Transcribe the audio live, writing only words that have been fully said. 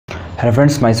Hello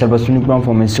friends, my self Ashwini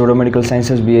from institute of medical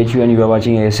sciences BHU and you are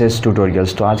watching ASS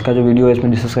tutorials. तो आज का जो video है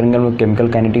इसमें डिस्कस करेंगे हम लोग केमिकल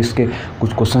काइनेटिक्स के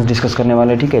कुछ क्वेश्चंस डिस्कस करने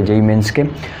वाले हैं, ठीक है, जेईई मेंस के।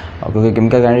 और क्योंकि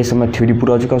केमिकल काइनेटिक्स में थ्योरी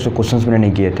पूरा हो चुका है, उससे क्वेश्चंस मैंने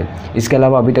नहीं किए थे। इसके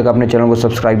अलावा अभी तक आपने चैनल को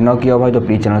सब्सक्राइब ना किया भाई तो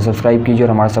प्लीज़ चैनल सब्सक्राइब कीजिए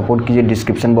और हमारा सपोर्ट कीजिए।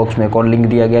 डिस्क्रिप्शन बॉक्स में एक और लिंक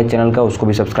दिया गया है चैनल का, उसको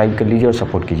भी सब्सक्राइब कर लीजिए और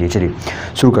सपोर्ट कीजिए। चलिए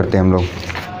शुरू करते हैं हम लोग।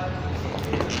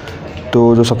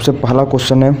 तो जो सबसे पहला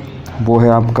क्वेश्चन है वो है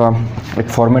आपका एक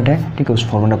फॉर्मेट है, ठीक है। उस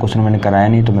फॉर्मेट का क्वेश्चन मैंने कराया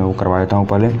नहीं तो मैं वो करवा देता हूँ।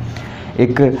 पहले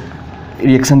एक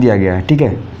रिएक्शन दिया गया है, ठीक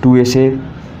है, 2A से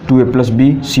 2A +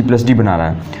 B C + D बना रहा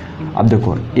है। अब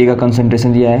देखो A का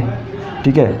कंसंट्रेशन दिया है,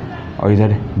 ठीक है, और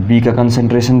इधर B का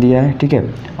कंसंट्रेशन दिया है, ठीक है,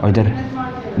 और इधर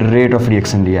रेट ऑफ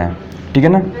रिएक्शन दिया है, ठीक है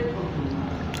ना।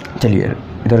 चलिए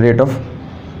इधर रेट ऑफ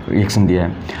रिएक्शन दिया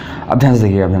है। अब ध्यान से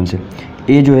देखिएगा, ध्यान से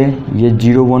A जो है ये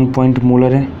 0.1 पॉइंट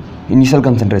मोलर है, इनिशियल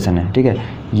कंसंट्रेशन है, ठीक है।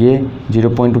 ये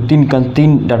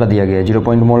 0.3 डाटा दिया गया है,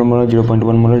 0.1 मोलर,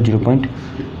 0.1 मोलर,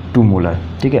 0.2 मोलर,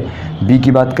 ठीक है। B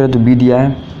की बात करें तो B दिया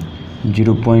है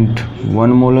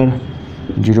 0.1 मोलर,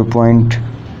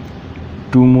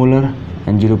 0.2 मोलर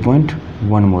एंड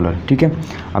 0.1 मोलर, ठीक है।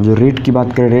 अब जो रेट की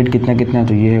बात करें, रेट कितना है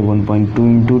तो ये है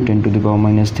 1.2 ×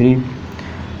 10⁻³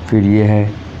 फिर ये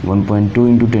है 1.2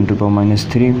 ×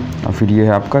 10⁻³ और फिर ये है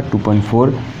आपका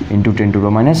 2.4 ×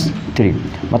 10⁻³।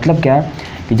 मतलब क्या है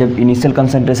कि जब इनिशियल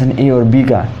कंसंट्रेशन A और B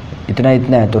का इतना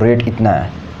है तो रेट इतना है,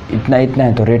 इतना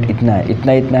है तो रेट इतना है,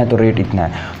 इतना है तो रेट इतना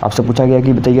है। आपसे पूछा गया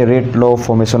कि बताइए rate law of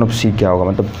formation of C क्या होगा,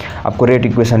 मतलब आपको रेट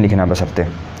इक्वेशन लिखना बस हफ्ते,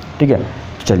 ठीक है।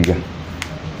 चलिए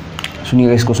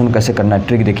सुनिएगा इस क्वेश्चन कैसे करना है,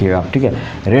 ट्रिक देखिएगा आप, ठीक है।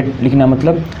 रेट लिखना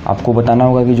मतलब आपको बताना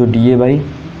होगा कि जो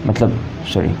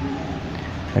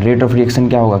रेट ऑफ रिएक्शन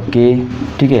क्या होगा K,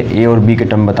 ठीक है, A और B के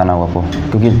टर्म बताना होगा आपको,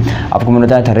 क्योंकि आपको मैंने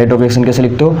बताया था रेट ऑफ रिएक्शन कैसे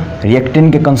लिखते हो,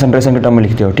 रिएक्टेंट के कंसंट्रेशन के टर्म में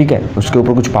लिखते हो, ठीक है। उसके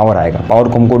ऊपर कुछ पावर आएगा, पावर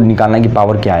को हमको निकालना है कि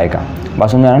पावर क्या आएगा, बात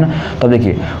समझ आ रहा है ना। तब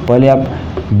देखिए पहले आप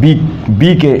B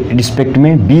के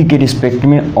रिस्पेक्ट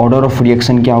में ऑर्डर ऑफ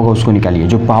रिएक्शन क्या होगा उसको निकालिए।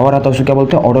 जो पावर आता है उसको क्या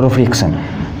बोलते हैं, ऑर्डर ऑफ रिएक्शन।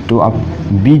 तो आप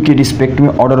B के रिस्पेक्ट में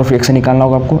ऑर्डर ऑफ रिएक्शन निकालना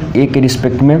होगा आपको, A के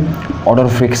रिस्पेक्ट में ऑर्डर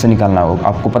ऑफ रिएक्शन निकालना होगा।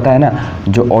 आपको पता है ना,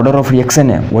 जो ऑर्डर ऑफ रिएक्शन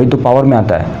है वही तो पावर में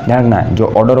आता है, ध्यान रखना है। जो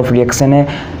ऑर्डर ऑफ रिएक्शन है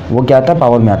वो क्या आता है,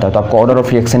 पावर में आता है। तो आपको ऑर्डर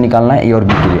ऑफ रिएक्शन निकालना है A और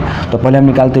B के लिए। तो पहले हम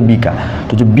निकालते हैं B का।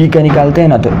 तो जो B का निकालते हैं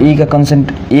ना, तो A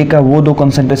का वो दो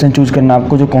कंसंट्रेशन चूज करना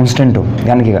आपको जो कांस्टेंट हो,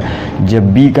 ध्यान रखिएगा।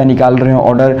 जब B का निकाल रहे हो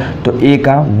ऑर्डर तो A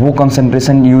का वो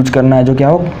कंसंट्रेशन यूज करना है जो क्या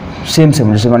हो, सेम,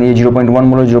 जैसे मानिए 0.1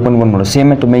 मोलर 0.1 मोलर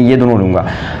सेम है तो मैं ये दोनों लूँगा।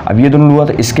 अब ये दोनों लूँगा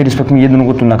तो इसके रिस्पेक्ट में ये दोनों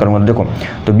को तुलना करूँगा। देखो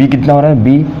तो B कितना हो रहा है,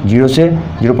 B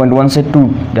 0.1 से 2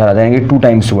 जा रहा है, यानी कि 2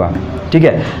 टाइम्स हुआ, ठीक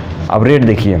है। अब रेट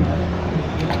देखिए,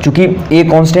 चूँकि A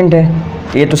कांस्टेंट है,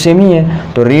 A तो सेम ही है,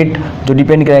 तो रेट जो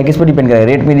डिपेंड करेगा किस पर डिपेंड करेगा,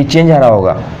 रेट में यदि चेंज आ रहा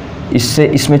होगा, इससे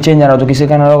इसमें चेंज आ रहा हो तो किसके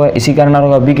कारण आ रहा होगा, इसी कारण आ रहा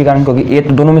होगा, B के कारण, क्योंकि A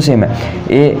तो दोनों में सेम है,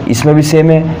 A इसमें भी सेम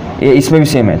है, A इसमें भी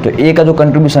सेम है। तो A का जो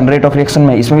कंट्रीब्यूशन रेट ऑफ रिएक्शन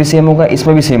में इसमें भी सेम होगा,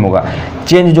 इसमें भी सेम होगा।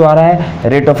 चेंज जो आ रहा है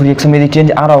रेट ऑफ रिएक्शन में यदि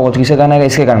चेंज आ रहा होगा तो किसके कारण आएगा,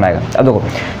 इसके कारण आएगा। अब देखो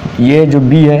ये जो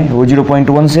B है वो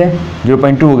 0.1 से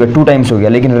 0.2 हो गया, 2 टाइम्स हो गया,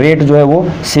 लेकिन रेट जो है वो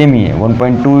सेम ही है,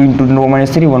 1.2 ×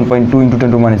 10⁻³, 1.2 ×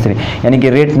 10⁻³, यानी कि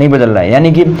रेट नहीं बदल रहा है।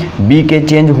 यानी कि B के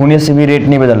चेंज होने से भी रेट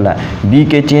नहीं बदल रहा है, B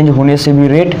के चेंज होने से भी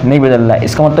रेट नहीं बदल रहा है।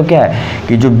 इसका मतलब क्या है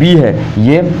कि जो B है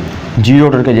ये जीरो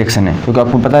ऑर्डर का रिएक्शन है, क्योंकि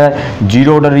आपको पता है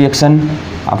जीरो ऑर्डर रिएक्शन,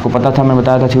 आपको पता था, मैं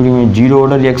बताया था थ्योरी में, जीरो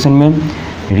ऑर्डर रिएक्शन में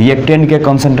रिएक्टेंट के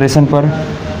कंसंट्रेशन पर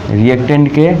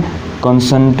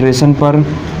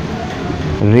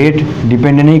रेट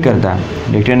डिपेंड नहीं करता,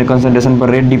 रिएक्टेंट कंसंट्रेशन पर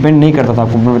रेट डिपेंड नहीं करता था,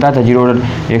 आपको मैं बताया था जीरो ऑर्डर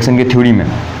रिएक्शन की थ्योरी में,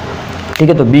 ठीक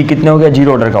है। तो B कितने हो गया,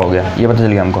 जीरो ऑर्डर का हो गया, ये पता चल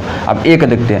गया हमको। अब A का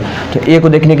देखते हैं, तो A को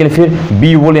देखने के लिए फिर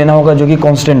B वो लेना होगा जो कि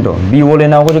कांस्टेंट हो, B वो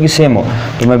लेना होगा जो कि सेम हो।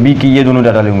 तो मैं B की ये दोनों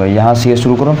डाटा लूँगा, यहाँ से ये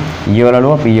शुरू करो, ये वाला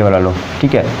लो, फिर ये वाला लो,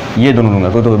 ठीक है, ये दोनों लूँगा।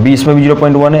 तो B इसमें भी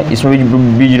 0.1 है, इसमें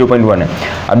भी 0.1 है।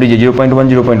 अब लीजिए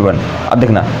 0.1 अब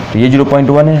देखना, तो ये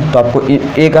 0.1 है तो आपको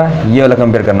A का ये वाला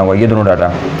कंपेयर करना होगा, ये दोनों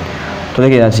डाटा। तो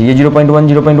देखिए यहाँ से ये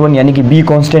 0.1 यानी कि B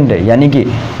कांस्टेंट है, यानी कि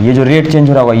ये जो रेट चेंज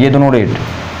हो रहा होगा, ये दोनों रेट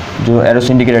जो एरो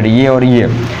से इंडिकेटेड ये और ये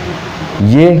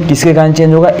किसके कारण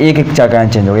चेंज होगा, A के कारण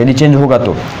चेंज होगा, यदि चेंज होगा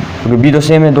तो, क्योंकि B तो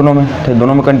सेम है दोनों में, तो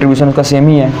दोनों में कंट्रीब्यूशन उसका सेम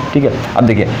ही है, ठीक है। अब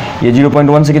देखिए ये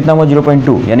 0.1 से कितना हुआ,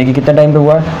 0.2, यानी कि कितना टाइम पे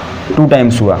हुआ, 2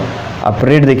 टाइम्स हुआ। अब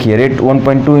रेट देखिए, रेट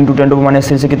 1.2 ×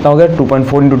 10⁻³ से कितना हो गया,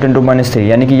 2.4 × 10⁻³,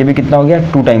 यानी कि ये भी कितना हो गया,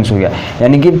 2 टाइम्स हो गया,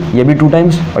 यानी कि ये भी 2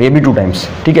 टाइम्स और ये भी 2 टाइम्स,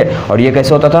 ठीक है। और ये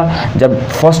कैसे होता था, जब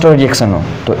फर्स्ट ऑर्डर रिएक्शन हो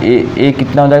तो A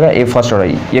कितना हो जाएगा, A फर्स्ट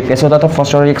ऑर्डर। ये कैसे होता था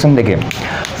फर्स्ट ऑर्डर रिएक्शन, देखिए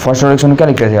फर्स्ट ऑर्डर रिएक्शन क्या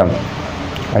लिखते थे हम,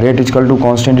 rate equal to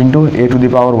constant ×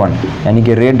 A⁴ 1, यानी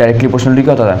कि रेट डायरेक्टली प्रोपोर्शनल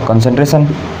क्या होता था, कंसंट्रेशन,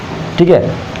 ठीक है।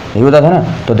 यही होता था ना।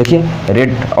 तो देखिए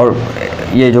रेट और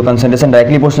ये जो कंसंट्रेशन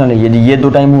डायरेक्टली प्रोपोर्शनल है, यदि ये 2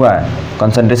 टाइम हुआ है,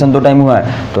 कंसंट्रेशन 2 टाइम हुआ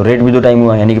है तो रेट भी 2 टाइम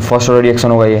हुआ है, यानी कि फर्स्ट ऑर्डर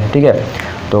रिएक्शन होगा ये, ठीक है।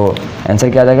 तो आंसर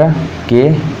क्या आ जाएगा के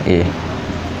ए,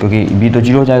 क्योंकि बी तो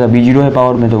 0 हो जाएगा, बी 0 है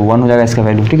पावर में तो 1 हो जाएगा इसका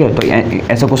वैल्यू, ठीक है। तो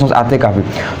ऐसे क्वेश्चन आते हैं काफ़ी।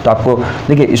 तो आपको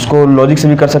देखिए इसको लॉजिक से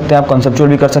भी कर सकते हैं आप, कंसेप्चुअल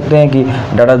भी कर सकते हैं कि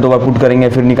डाटा 2 बार पुट करेंगे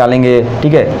फिर निकालेंगे,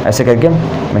 ठीक है। ऐसे करके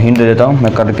मैं हिंट दे देता हूँ,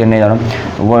 मैं करके नहीं जा रहा हूँ।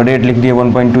 वो रेट लिख दिए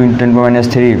 1.2 ×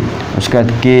 10⁻³ उसके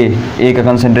बाद के ए का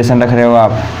कंसनट्रेशन रख रहे हो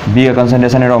आप, बी का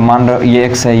कंसनट्रेशन रहे हो, मान रहे हो ये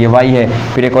एक्स है ये वाई है,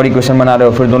 फिर एक और इक्वेशन बना रहे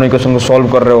हो, फिर दोनों इक्वेशन को सॉल्व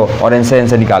कर रहे हो और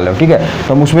आंसर निकाल रहे हो, ठीक है।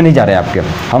 तो हम उसमें नहीं जा रहे हैं आपके,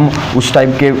 हम उस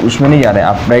टाइप के उसमें नहीं जा रहे हैं,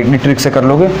 आप डायरेक्टली ट्रिक से कर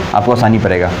लोगे आपको आसानी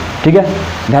पड़ेगा, ठीक है।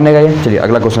 ध्यान देगा ये। चलिए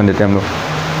अगला क्वेश्चन देते हैं हम लोग।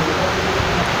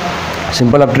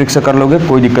 सिंपल आप ट्रिक से कर लोगे,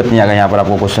 कोई दिक्कत नहीं आएगा यहाँ पर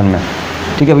आपको क्वेश्चन में,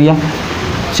 ठीक है भैया।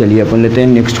 चलिए अपन लेते हैं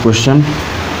नेक्स्ट क्वेश्चन।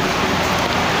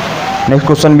 नेक्स्ट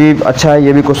क्वेश्चन भी अच्छा है,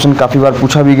 ये भी क्वेश्चन काफ़ी बार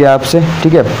पूछा भी गया आपसे,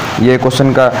 ठीक है। ये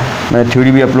क्वेश्चन का मैंने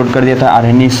थ्योरी भी अपलोड कर दिया था,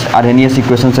 आर्हेनियस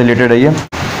इक्वेशन से रिलेटेड है ये।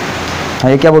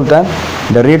 हाँ, ये क्या बोलता है,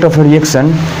 द रेट ऑफ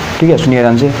रिएक्शन, ठीक है, सुनिए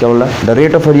ध्यान से क्या बोल रहा है। The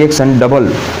rate of reaction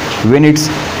double when its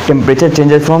temperature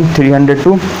changes from 300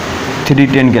 to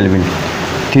 310 kelvin.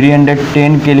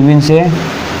 310 kelvin से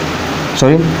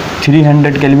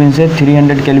 300 केल्विन से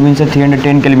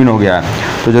 310 केल्विन हो गया है।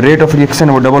 तो जो रेट ऑफ रिएक्शन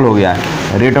वो डबल हो गया है।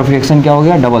 रेट ऑफ रिएक्शन क्या हो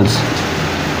गया, डबल्स।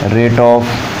 रेट ऑफ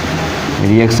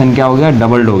रिएक्शन क्या हो गया,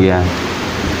 डबल्ड हो गया है,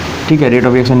 ठीक है। रेट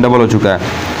ऑफ रिएक्शन डबल हो चुका है।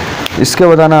 इसके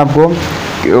बताना आपको,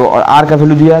 और आर का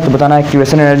वैल्यू दिया है तो बताना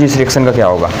एक्टिवेशन एनर्जी इस रिएक्शन का क्या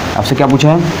होगा। आपसे क्या पूछा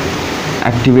है,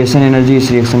 एक्टिवेशन एनर्जी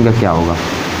इस रिएक्शन का क्या होगा।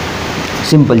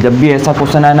 सिंपल, जब भी ऐसा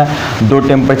क्वेश्चन आए ना, 2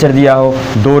 टेम्परेचर दिया हो,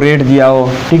 2 रेट दिया हो,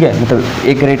 ठीक है, मतलब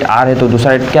एक रेट आर है तो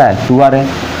दूसरा रेट क्या है 2R है।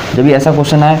 जब भी ऐसा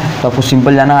क्वेश्चन आए तो आपको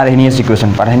सिंपल जाना आर्हेनियस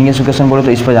इक्वेशन पर। आर्हेनियस इक्वेशन बोलो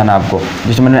तो इस पर जाना आपको,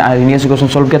 जैसे मैंने आर्हेनियस इक्वेशन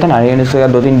सॉल्व किया था ना, आर्हेनियस का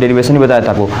 2-3 डेरिवेशन ही बताया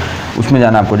था आपको, उसमें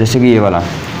जाना आपको। जैसे कि ये वाला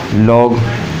log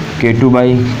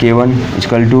K2/K1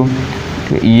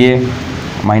 = ये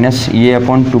माइनस ये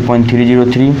upon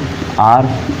 2.303 R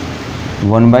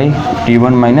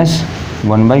 1/T1 minus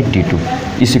 1/T2,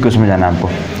 इस इक्वेशन में जाना है आपको,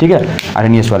 ठीक है,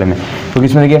 आर्हेनियस वाले में। क्योंकि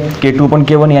इसमें देखिए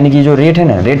K2/K1 यानी कि जो रेट है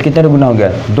ना, रेट कितने गुना हो गया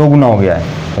है, 2 गुना हो गया है।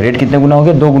 रेट कितने गुना हो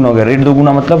गया, 2 गुना हो गया। रेट 2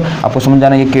 गुना मतलब आपको समझ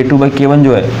जाना, ये K2/K1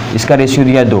 जो है इसका रेशियो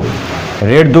दिया है 2।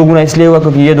 रेट 2 गुना इसलिए हुआ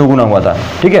क्योंकि ये 2 गुना हुआ था,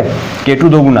 ठीक है। K2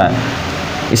 2 गुना है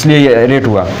इसलिए ये रेट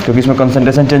हुआ, क्योंकि इसमें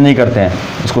कंसंट्रेशन चेंज नहीं करते हैं।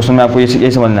 इस क्वेश्चन में आपको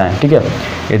ये समझना है, ठीक है।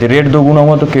 यदि रेट 2 गुना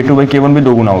हुआ तो K2/K1 भी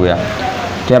 2 गुना हो गया।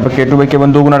 तो यहाँ पर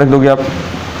K2/K1 2 गुना रख दोगे आप।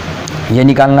 ये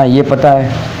निकालना, ये पता है,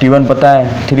 T1 पता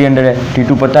है 300 है,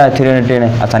 T2 पता है 310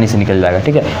 है, आसानी से निकल जाएगा,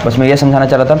 ठीक है। बस मैं ये समझाना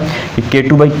चाह रहा था कि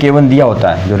K2/K1 दिया होता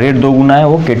है, जो रेट 2 गुना है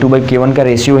वो K2/K1 का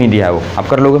रेशियो ही दिया है, वो आप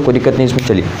कर लोगे, कोई दिक्कत नहीं इसमें।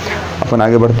 चलिए अपन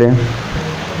आगे बढ़ते हैं।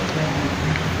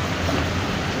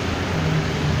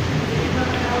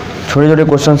 छोटे छोटे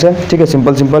क्वेश्चन है, ठीक है,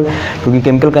 सिंपल, क्योंकि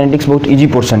केमिकल काइनेटिक्स बहुत इजी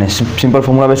पोर्शन है। सिंपल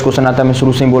फॉर्मूला बेस्ड क्वेश्चन आता है, मैं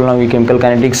शुरू से ही बोल रहा हूँ। ये केमिकल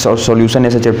काइनेटिक्स और सॉल्यूशन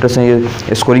ऐसे चैप्टर्स हैं,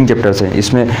 ये स्कोरिंग चैप्टर्स हैं।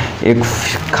 इसमें एक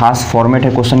खास फॉर्मेट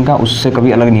है क्वेश्चन का, उससे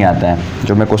कभी अलग नहीं आता है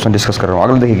जो मैं क्वेश्चन डिस्कस कर रहा हूँ।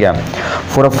 अगला देखिए क्या,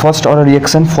 for a first order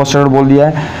reaction, first order बोल दिया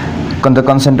है, the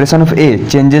concentration of A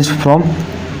changes from,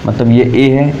 मतलब ये ए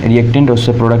है रिएक्टेंट और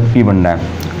उससे प्रोडक्ट पी बन रहा है।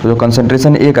 तो जो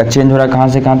कंसंट्रेशन ए का चेंज हो रहा है कहाँ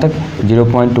से कहाँ तक,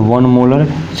 0.1 मोलर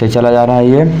से चला जा रहा है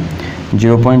ये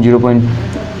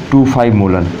 0.25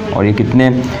 मोलर, और ये कितने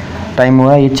टाइम हो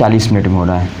रहा है, ये 40 मिनट में हो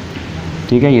रहा है,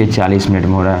 ठीक है, ये 40 मिनट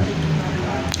में हो रहा है।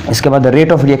 इसके बाद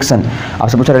रेट ऑफ रिएक्शन,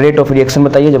 आपसे पूछा रेट ऑफ रिएक्शन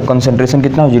बताइए जब कंसंट्रेशन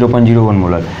कितना हो, 0.01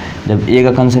 मोलर। जब ए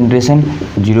का कंसंट्रेशन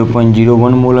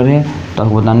 0.01 मोलर है तो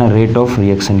आपको बताना रेट ऑफ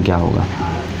रिएक्शन क्या होगा।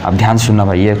 आप ध्यान से सुनना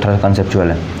भाई, ये थोड़ा कंसेप्चुअल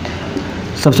है।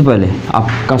 सबसे पहले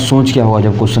आपका सोच क्या होगा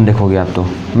जब क्वेश्चन देखोगे आप, तो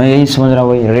मैं यही समझ रहा हूँ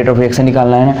भाई, रेट ऑफ रिएक्शन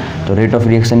निकालना है ना, तो रेट ऑफ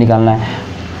रिएक्शन निकालना है।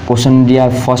 क्वेश्चन दिया है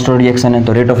फर्स्ट ऑर्डर रिएक्शन है,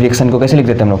 तो रेट ऑफ रिएक्शन को कैसे लिख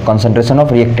देते हैं हम लोग, concentration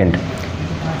of reactant,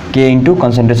 K into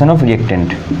concentration of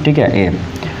reactant, ठीक है, ए।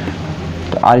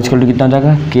 तो R इक्वल टू कितना हो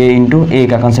जाएगा, K इंटू ए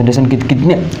का कंसंट्रेशन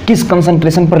कितने, किस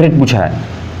कंसंट्रेशन पर रेट पूछा है।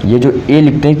 ये जो ए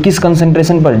लिखते हैं किस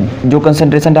कंसंट्रेशन पर, जो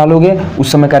कंसंट्रेशन डालोगे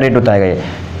उस समय का रेट होता है ये,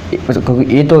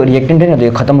 क्योंकि ये तो रिएक्टेंट है ना, तो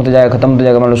ये खत्म होता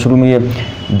जाएगा, मतलब शुरू में ये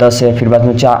 10 है, फिर बाद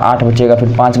में 8 बचेगा, फिर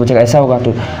 5 बचेगा, ऐसा होगा।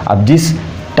 तो आप जिस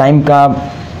टाइम का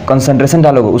कंसंट्रेशन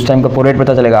डालोगे उस टाइम का रेट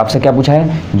पता चलेगा। आपसे क्या पूछा है,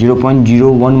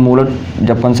 0.01 मोलर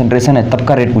जब कंसंट्रेशन है तब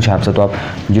का रेट पूछा है आपसे, तो आप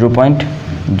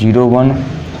 0.01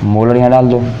 मोलर यहाँ डाल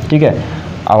दो, ठीक है।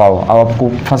 अब आपको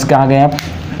फंस के आ गए आप,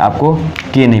 आपको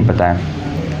K नहीं पता है,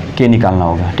 K निकालना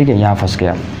होगा, ठीक है, यहाँ फंस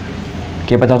गया।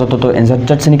 K पता होता तो आंसर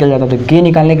चट से निकल जाता। तो K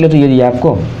निकालने के लिए तो ये दिया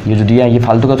आपको, ये जो दिया है ये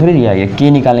फालतू का थोड़ी दिया है, ये K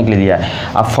निकालने के लिए दिया है।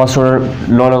 आप फर्स्ट ऑर्डर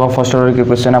लॉ लगाओ, फर्स्ट ऑर्डर के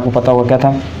क्वेश्चन आपको पता होगा क्या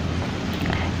था,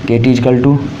 KT equal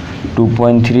to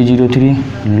 2.303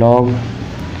 log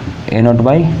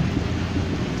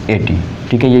A0/80,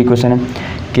 ठीक है, यही क्वेश्चन है।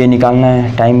 के निकालना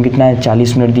है, टाइम कितना है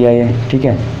 40 मिनट दिया है, ठीक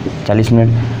है 40 मिनट,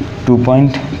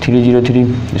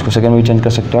 2.303, इसको सेकंड में भी चेंज कर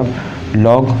सकते हो आप।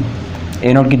 लॉग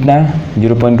ए नॉट कितना है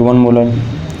 0.1 मोलर,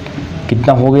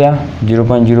 कितना हो गया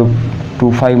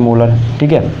 0.025 मोलर,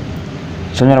 ठीक है,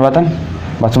 समझ में आ रहा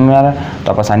बात समझ में आ रहा है।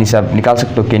 तो आप आसानी से आप निकाल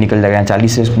सकते हो, के निकल जाएगा।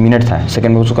 40 से मिनट था,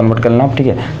 सेकंड में उसको कन्वर्ट करना आप, ठीक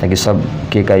है, ताकि सब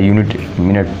के का यूनिट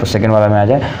मिनट पर सेकंड वाला में आ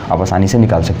जाए, आप आसानी से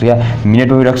निकाल सकते हो। या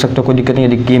मिनट में भी रख सकते हो, कोई दिक्कत नहीं।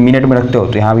 यदि के मिनट में रखते हो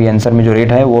तो यहाँ भी आंसर में जो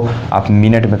रेट है वो आप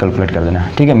मिनट में कैलकुलेट कर देना,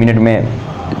 ठीक है। मिनट में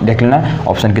देख लेना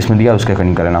ऑप्शन किस में दिया, उसके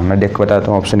अकॉर्डिंग कर लेना। मैं देख के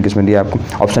बताता हूँ ऑप्शन किस में दिया आपको।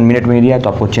 ऑप्शन मिनट में ही दिया है तो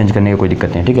आपको चेंज करने की कोई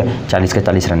दिक्कत नहीं, ठीक है। 40 का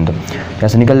 40 रन दो,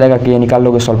 ऐसे निकल जाएगा। कि ये निकाल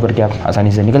लोगे सॉल्व करके आप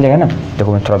आसानी से निकल जाएगा ना।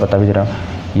 देखो मैं थोड़ा बता भी दे रहा हूँ,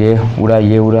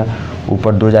 ये उड़ा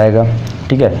ऊपर 2 जाएगा,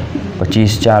 ठीक है,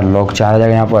 25 4 लॉग 4 आ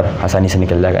जाएगा यहाँ पर, आसानी से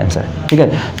निकल जाएगा आंसर, ठीक है।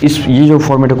 ये जो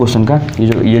फॉर्मेट है क्वेश्चन का,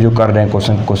 ये जो कर रहे हैं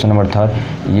क्वेश्चन नंबर 3,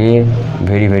 ये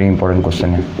वेरी इंपॉर्टेंट क्वेश्चन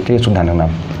है, ठीक है। इसको ध्यान रखना आप,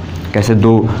 कैसे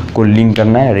 2 को लिंक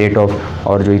करना है, रेट ऑफ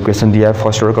और जो इक्वेशन दिया है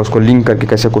फर्स्ट ऑर्डर का उसको लिंक करके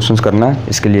कैसे क्वेश्चन करना है,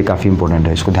 इसके लिए काफ़ी इंपॉर्टेंट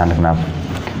है, इसको ध्यान रखना आप,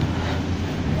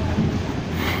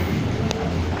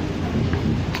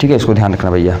 ठीक है। इसको ध्यान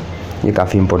रखना भैया, ये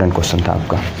काफ़ी इंपॉर्टेंट क्वेश्चन था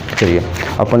आपका। चलिए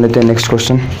अपन लेते हैं नेक्स्ट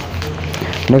क्वेश्चन।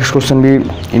 नेक्स्ट क्वेश्चन भी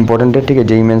इंपॉर्टेंट है, ठीक है,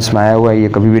 जेईई मेंस में आया हुआ है, ये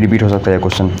कभी भी रिपीट हो सकता है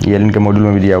क्वेश्चन, ये इनके मॉड्यूल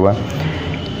में भी दिया हुआ है।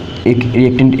 एक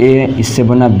रिएक्टेंट ए है, इससे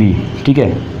बना बी, ठीक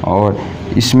है, और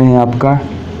इसमें है आपका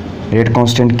रेट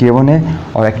कांस्टेंट K1 है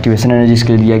और एक्टिवेशन एनर्जी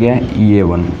इसके लिए दिया गया है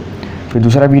EA1। फिर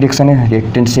दूसरा भी रिएक्शन है,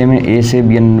 रिएक्टेंट सेम है, ए से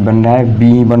बी बन रहा है,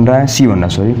 बी बन रहा है, सी बन रहा है,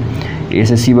 सॉरी ए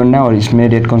से सी बन रहा है, और इसमें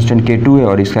रेट कांस्टेंट K2 है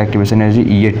और इसका एक्टिवेशन एनर्जी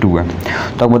EA2 है।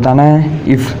 तो अब बताना है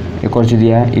इफ़, एक और चीज़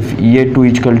दिया है, if EA2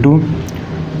 equal to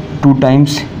 2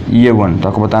 times EA1, तो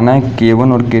आपको बताना है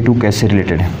K1 और K2 कैसे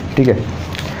रिलेटेड है, ठीक है।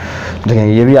 देखें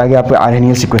ये भी आगे आप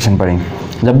आर्हेनियस इक्वेशन पढ़ेंगे।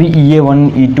 जब भी EA1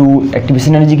 E2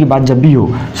 एक्टिवेशन एनर्जी की बात जब भी हो,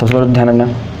 सबसे पहले ध्यान रखना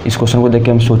इस क्वेश्चन को देख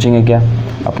के हम सोचेंगे क्या,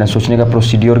 अपना सोचने का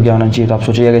प्रोसीड्योर क्या होना चाहिए। तो आप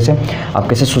सोचिएगा कैसे, आप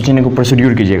कैसे सोचने को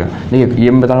प्रोसीड्योर कीजिएगा। देखिए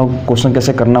ये मैं बता रहा हूँ, क्वेश्चन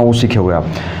कैसे करना वो सीखोगे आप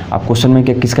क्वेश्चन में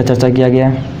क्या किसका चर्चा किया गया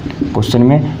है, क्वेश्चन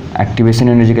में एक्टिवेशन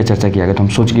एनर्जी का चर्चा किया गया। तो हम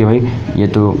सोच के भाई ये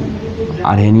तो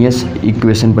आर्हेनियस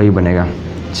इक्वेशन पर ही बनेगा,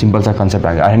 सिंपल सा कंसेप्ट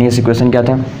आ गया। आर्हेनियस इक्वेशन क्या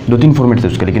था, 2-3 फॉर्मेट थे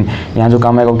उसके, लेकिन यहाँ जो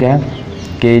काम आएगा वो क्या है,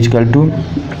 K equal to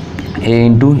A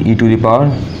into E to the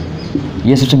power,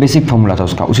 ये सबसे बेसिक फार्मूला था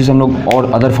उसका, उसी से हम लोग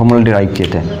और अदर फार्मूला डिराइव किए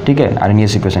थे, ठीक है,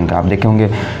 आर्हेनियस इक्वेशन का। आप देखे होंगे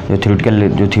जो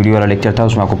थ्योरी वाला लेक्चर था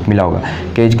उसमें आपको मिला होगा,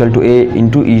 K equal to A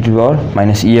into E to power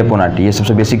minus E upon RT, ये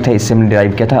सबसे बेसिक था, इससे हमने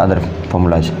डिराइव किया था अदर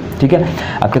फार्मूलाज, ठीक है।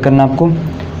 अब क्या करना आपको,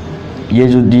 ये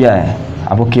जो दिया है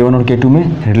आपको K1 और K2 में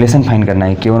रिलेशन फाइंड करना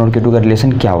है, K1 और K2 का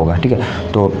रिलेशन क्या होगा, ठीक है।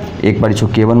 तो एक बार इसको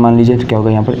K1 मान लीजिए, तो क्या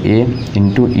होगा यहाँ पर A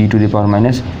into E to the power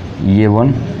minus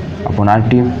E1 upon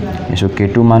RT, इसको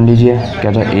K2 मान लीजिए,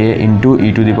 क्या था A into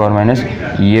E to the power minus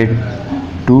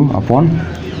EA2 upon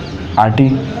RT,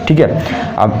 ठीक है।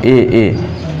 अब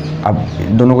अब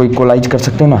दोनों को इक्वलाइज कर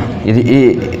सकते हो ना, यदि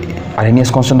A आर्हेनियस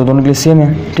कांस्टेंट तो दोनों के लिए सेम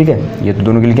है, ठीक है, ये तो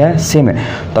दोनों के लिए क्या है, सेम है।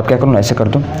 तो अब क्या करो ना, ऐसे कर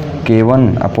दो,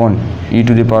 K1 upon E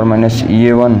to the power minus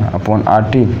EA1 upon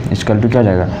RT is equal to क्या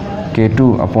जाएगा,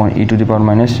 K2 upon E to the power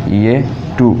minus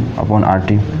EA2 upon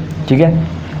RT, ठीक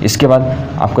है। इसके बाद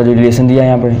आपका जो रिलेशन दिया है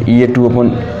यहाँ पर EA2 upon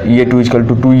EA2 equal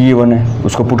to 2EA1 है,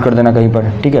 उसको पुट कर देना कहीं पर,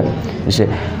 ठीक है। जैसे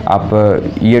आप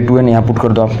EA2 है ना, यहाँ पुट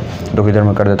कर दो आप, दो इधर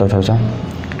में कर देता हूँ थोड़ा सा,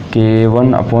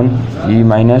 K1 upon E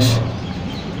minus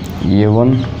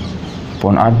EA1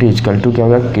 upon RT equal to क्या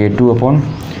होगा, K2 upon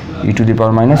E to the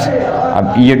power minus,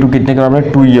 अब EA2 कितने के बराबर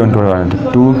है, 2EA1 के बराबर है,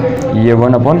 तो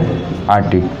 2EA1 upon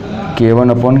RT, K1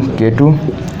 upon K2,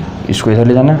 इसको इधर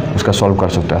ले जाना, उसका सॉल्व कर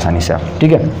सकते हो आसानी से आप,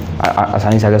 ठीक है,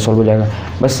 आसानी से आगे सॉल्व हो जाएगा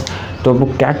बस। तो आपको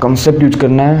क्या कंसेप्ट यूज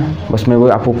करना है, बस मैं वो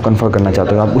आपको कन्फर्म करना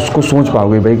चाहता हूँ, आप उसको सोच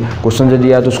पाओगे भाई, क्वेश्चन जो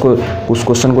दिया है तो उसको, उस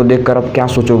क्वेश्चन को देखकर आप क्या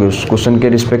सोचोगे, उस क्वेश्चन के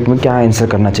रिस्पेक्ट में क्या आंसर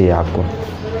करना चाहिए आपको,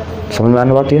 समझ में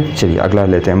आने बात है। चलिए अगला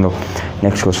लेते हैं हम लोग,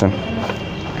 नेक्स्ट क्वेश्चन।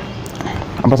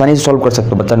 आप आसानी से सॉल्व कर सकते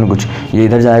हो, बच्चा में कुछ, ये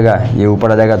इधर जाएगा, ये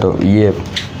ऊपर आ जाएगा, तो ये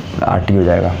RT हो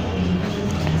जाएगा।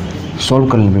 सॉल्व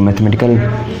कर लेंगे, मैथमेटिकल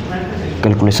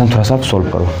कैलकुलेशन थोड़ा सा सॉल्व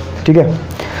करो, ठीक है।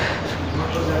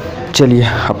 चलिए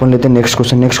अपन लेते हैं नेक्स्ट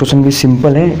क्वेश्चन। नेक्स्ट क्वेश्चन भी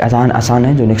सिंपल है, आसान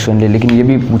है जो नेक्स्ट क्वेश्चन ले, लेकिन ये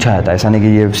भी पूछा जाता है, ऐसा नहीं कि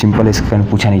ये सिंपल है इसका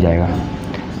पूछा नहीं जाएगा,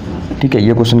 ठीक है।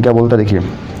 ये क्वेश्चन क्या बोलता है, देखिए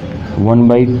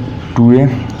 1/2A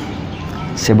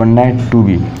से बनना है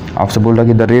 2B, आपसे बोल रहा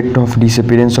है कि the rate of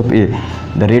disappearance of A,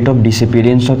 the rate of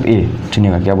disappearance of A,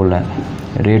 सुनिएगा क्या बोल रहा है,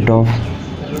 rate of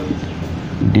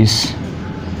disappearance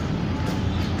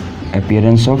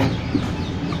of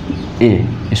A,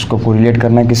 इसको कोरिलेट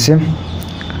करना है किससे,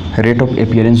 rate of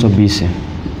appearance of B से,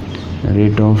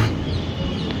 rate of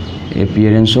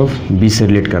disappearance of B से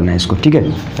रिलेट करना है इसको, ठीक है।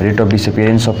 रेट ऑफ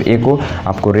डिसअपियरेंस ऑफ ए को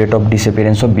आपको rate of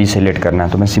disappearance of B से रिलेट करना है।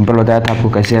 तो मैं सिंपल बताया था आपको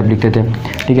कैसे आप लिखते थे,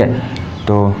 ठीक है।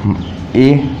 तो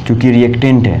ए चूँकि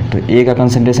रिएक्टेंट है तो ए का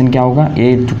कंसंट्रेशन क्या होगा,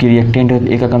 ए चूँकि रिएक्टेंट है तो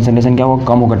ए का कंसंट्रेशन क्या होगा,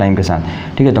 कम होगा टाइम के साथ,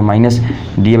 ठीक है। तो minus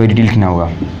D A by D T लिखना होगा,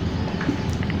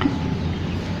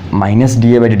 minus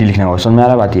D A by D T लिखना होगा। समझ में आ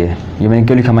रहा बात ये मैंने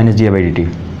क्यों लिखा minus D A by D T,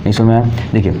 नहीं समझ में आया।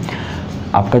 देखिए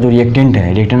आपका जो रिएक्टेंट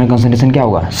है, रिएक्टेंट का कंसंट्रेशन क्या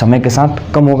होगा, समय के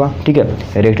साथ कम होगा, ठीक है।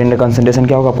 रिएक्टेंट का कंसंट्रेशन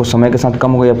क्या होगा, आपको समय के साथ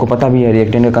कम होगा, आपको पता भी है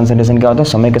रिएक्टेंट का कंसंट्रेशन क्या होता है,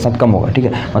 समय के साथ कम होगा, ठीक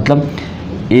है। मतलब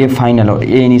ए फाइनल और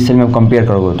ए इनिशियल में आप कंपेयर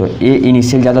करोगे तो ए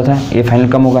इनिशियल ज़्यादा था, ए फाइनल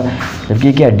कम होगा। जबकि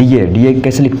ये क्या है, डी ए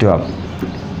कैसे लिखते हो आप,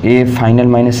 A final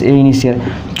minus A initial.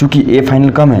 चूँकि ए फाइनल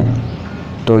कम है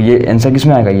तो ये आंसर किस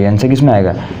में आएगा, ये आंसर किस में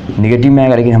आएगा, निगेटिव में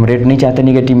आएगा। लेकिन हम रेट नहीं चाहते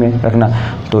निगेटिव में रखना,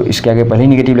 तो इसके आगे पहले ही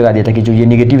निगेटिव लगा दिया था कि जो ये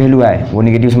निगेटिव वैल्यू आए वो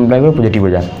निगेटिव से मल्टीप्लाई करो पॉजिटिव हो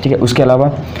जाए, ठीक है। उसके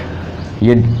अलावा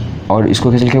ये और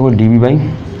इसको कैसे लिखेगा, D B by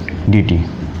D T,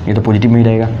 ये तो पॉजिटिव में ही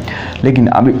रहेगा। लेकिन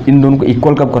अब इन दोनों को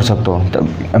इक्वल कब कर सकते हो, तब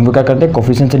हम क्या करते हैं,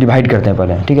 कोफिशिएंट से डिवाइड करते हैं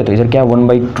पहले, ठीक है। तो इधर क्या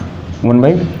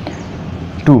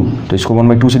 1/2, तो इसको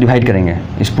 1/2 से डिवाइड करेंगे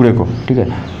इस पूरे को, ठीक है।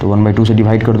 तो 1/2 से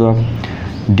डिवाइड कर दो आप,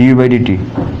 डी बाई डी टी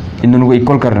इन दोनों को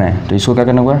इक्वल कर रहे हैं तो इसको क्या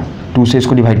करना होगा, 2 से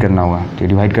इसको डिवाइड करना होगा, तो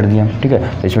डिवाइड कर दिया, ठीक है।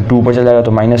 तो इसमें 2 ऊपर चल जाएगा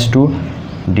तो -2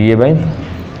 D A by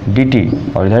D T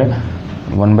और इधर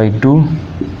 1/2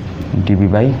 D B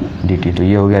by D T. तो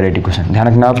ये हो गया रेट इक्वेशन। ध्यान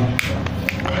रखना आप,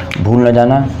 भूल न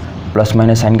जाना, प्लस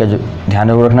माइनस साइन का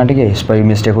ध्यान रखना, ठीक है। इस पर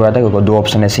मिस्टेक हो रहा था क्योंकि 2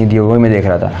 ऑप्शन ऐसे ही दिए हुए मैं देख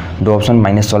रहा था, 2 ऑप्शन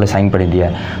माइनस वाले साइन पर ही दिया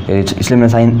है, तो इसलिए मैं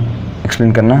साइन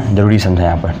एक्सप्लेन करना जरूरी समझा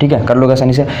यहाँ पर, ठीक है। कर लोगे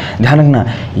आसानी से। ध्यान रखना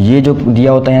ये जो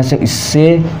दिया होता है यहाँ से,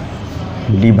 इससे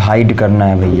डिवाइड करना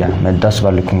है भैया, मैं 10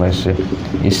 बार लिखूँगा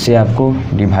इससे आपको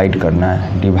डिवाइड करना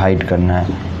है, डिवाइड करना है,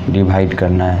 डिवाइड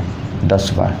करना है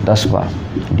 10 बार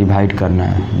डिवाइड करना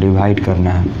है, डिवाइड करना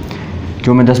है।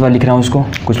 क्यों मैं 10 बार लिख रहा हूँ इसको,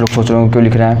 कुछ लोग सोच रहे होंगे क्यों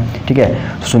लिख रहा है, ठीक है।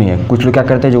 सुनिए, कुछ लोग क्या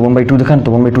करते हैं, जो 1/2 देखा ना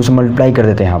तो 1/2 से मल्टीप्लाई कर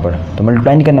देते हैं यहाँ पर, तो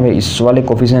मल्टीप्लाई नहीं करना भाई, इस वाले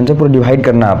कोफिशिएंट से पूरा डिवाइड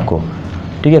करना है आपको,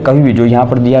 ठीक है। कभी भी जो यहाँ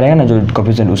पर दिया रहेगा ना जो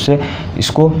कोफिशिएंट, उससे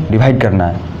इसको डिवाइड करना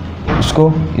है,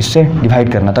 इसको इससे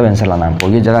डिवाइड करना, तब आंसर लाना है आपको।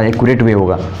 ये ज़्यादा एक्यूरेट वे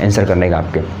होगा आंसर करने का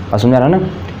आपके पास, समझ आ रहा है ना,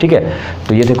 ठीक है।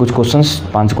 तो ये थे कुछ क्वेश्चंस,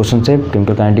 5 क्वेश्चन थे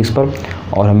केमिकल काइनेटिक्स पर,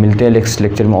 और हम मिलते हैं नेक्स्ट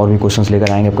लेक्चर में और भी क्वेश्चंस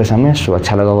लेकर आएंगे आपके सामने। सो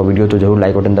अच्छा लगा होगा वीडियो तो जरूर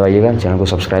लाइक बटन दबाइएगा, चैनल को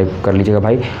सब्सक्राइब कर लीजिएगा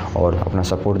भाई, और अपना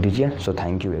सपोर्ट दीजिए। So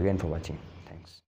thank you again for watching.